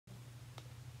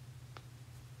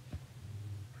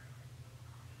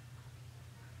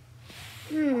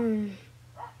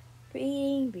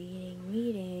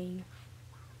Reading.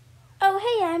 Oh,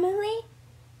 hey, Emily.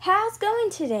 How's it going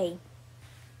today?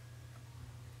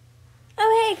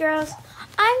 Oh, hey, girls.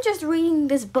 I'm just reading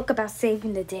this book about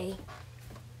saving the day.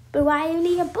 But why do you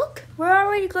need a book? We're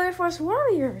already Glitter Force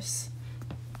Warriors.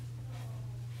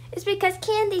 It's because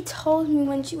Candy told me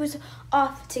when she was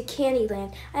off to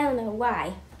Candyland. I don't know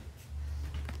why.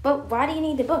 But why do you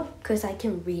need the book? Because I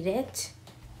can read it.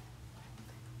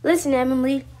 Listen,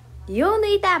 Emily, you'll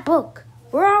need that book.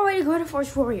 We're already Glitter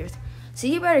Force Warriors. So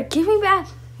you better give me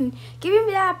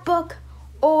that book,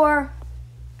 or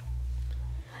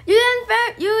you didn't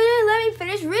let me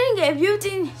finish reading it. If you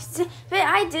didn't say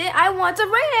I did, I want to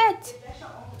read it.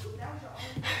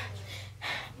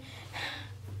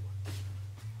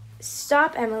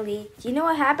 Stop, Emily. Do you know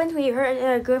what happens when you hurt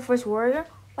a Glitter Force Warrior?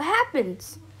 What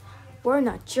happens? We're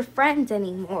not your friends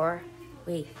anymore.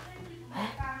 Wait.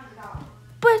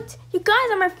 But you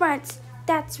guys are my friends.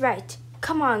 That's right.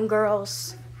 Come on,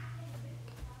 girls.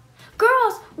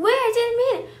 Girls, wait, I didn't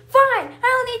mean it. Fine, I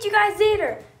don't need you guys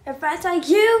either. A friends like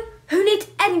you, who needs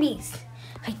enemies?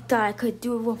 I thought I could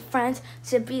do it with friends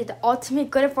to be the ultimate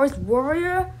Glitter Force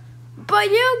Warrior. But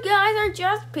you guys are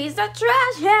just pieces of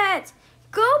trash heads.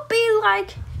 Go be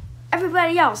like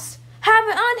everybody else. Have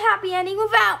an unhappy ending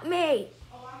without me.